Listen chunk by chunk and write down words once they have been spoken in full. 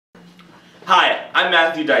Hi, I'm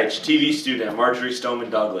Matthew Deitsch, TV student at Marjorie Stoneman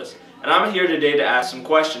Douglas, and I'm here today to ask some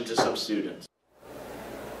questions to some students.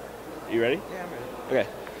 You ready? Yeah, I'm ready. Okay.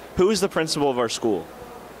 Who is the principal of our school?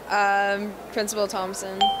 Principal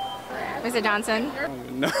Thompson. Mr. Johnson.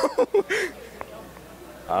 No.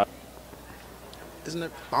 Isn't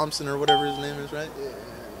it Thompson or whatever his name is, right?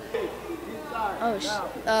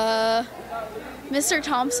 Oh, Mr.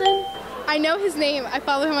 Thompson? I know his name. I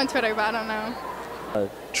follow him on Twitter, but I don't know.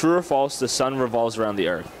 True or false, the sun revolves around the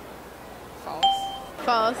earth?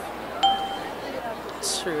 False.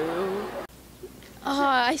 True.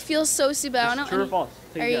 I feel so stupid. I don't know. True or false?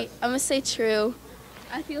 Take a Alright, guess. I'm gonna say true.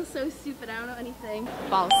 I feel so stupid. I don't know anything.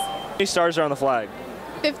 False. How many stars are on the flag?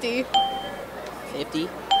 50. 50.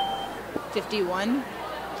 51.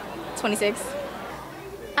 26.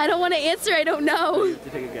 I don't want to answer. I don't know.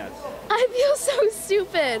 Take a guess. I feel so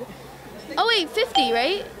stupid. Oh wait, 50,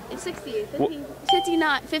 right? It's 60. 50, 50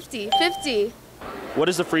 not 50. 50. What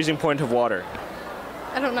is the freezing point of water?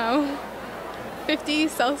 I don't know. 50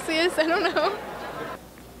 Celsius? I don't know.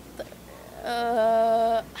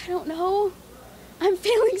 I don't know. I'm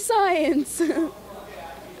failing science.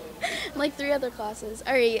 Like 3 other classes.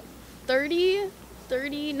 All right, 30,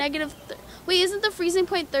 negative. Wait, isn't the freezing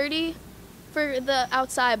point 30 for the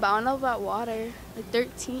outside? But I don't know about water. Like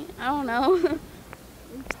 13. I don't know.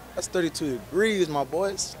 That's 32 degrees, my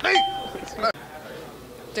boys.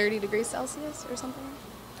 30 degrees Celsius or something.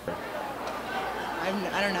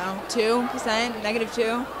 I don't know. 2%. Negative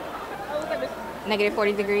 2. Negative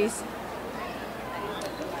 40 degrees.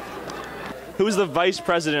 Who is the Vice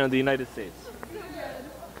President of the United States?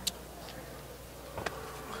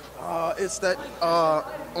 It's that, oh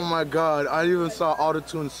my God, I even saw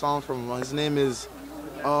auto-tune song from him. His name is,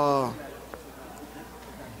 Joe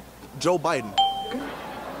Biden.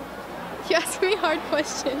 You ask me hard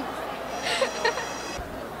questions.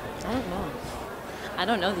 I don't know. I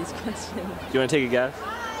don't know these questions. Do you want to take a guess?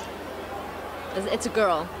 It's a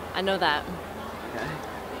girl. I know that. Okay.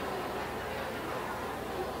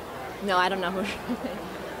 No, I don't know who.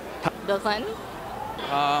 Bill Clinton.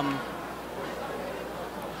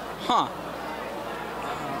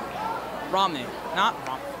 Romney. Not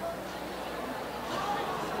Romney.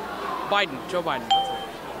 Biden. Joe Biden.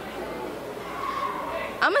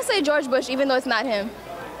 I'm gonna say George Bush, even though it's not him.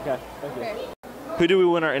 Okay, thank you. Who do we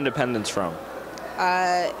win our independence from?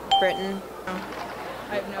 Britain. Oh,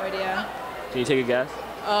 I have no idea. Can you take a guess?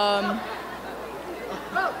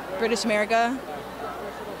 British America.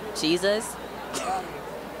 Jesus.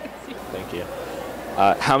 Thank you.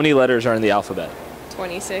 How many letters are in the alphabet?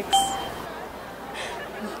 26.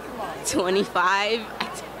 25.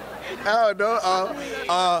 Oh, no,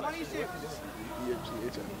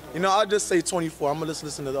 you know, I'll just say 24. I'm gonna just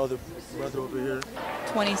listen to the other brother over here.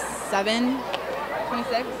 27.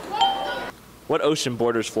 26. What ocean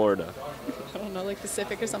borders Florida? I don't know, like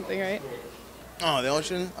Pacific or something, right? Oh, the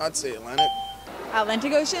ocean? I'd say Atlantic.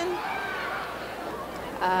 Atlantic Ocean.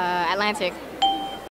 Atlantic.